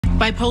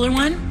Bipolar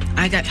 1,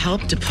 I got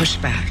help to push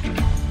back.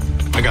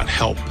 I got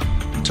help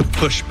to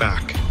push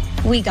back.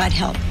 We got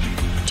help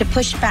to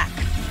push back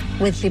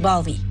with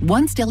Lybalvi.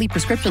 Once daily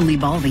prescription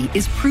Lybalvi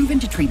is proven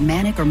to treat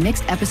manic or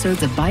mixed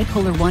episodes of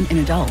bipolar 1 in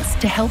adults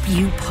to help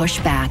you push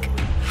back.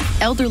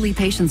 Elderly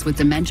patients with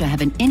dementia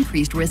have an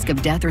increased risk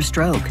of death or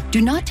stroke.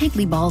 Do not take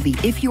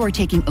Lybalvi if you are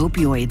taking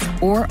opioids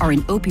or are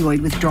in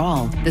opioid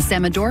withdrawal. The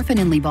samidorphan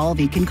in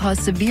Lybalvi can cause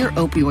severe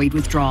opioid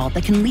withdrawal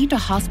that can lead to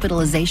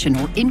hospitalization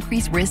or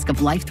increased risk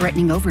of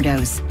life-threatening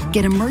overdose.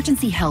 Get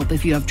emergency help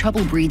if you have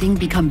trouble breathing,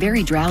 become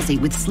very drowsy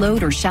with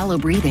slowed or shallow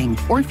breathing,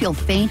 or feel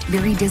faint,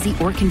 very dizzy,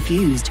 or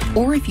confused,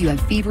 or if you have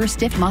fever,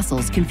 stiff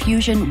muscles,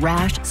 confusion,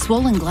 rash,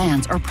 swollen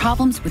glands, or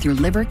problems with your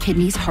liver,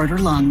 kidneys, heart, or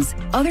lungs.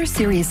 Other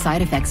serious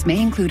side effects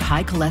may include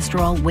high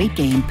cholesterol, weight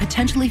gain,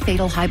 potentially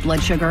fatal high blood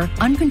sugar,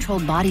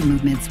 uncontrolled body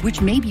movements, which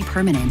may be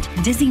permanent,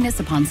 dizziness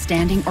upon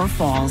standing or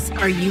falls.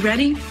 Are you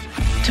ready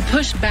to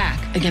push back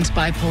against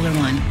bipolar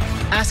 1?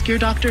 Ask your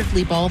doctor if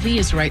Lybalvi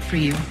is right for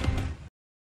you.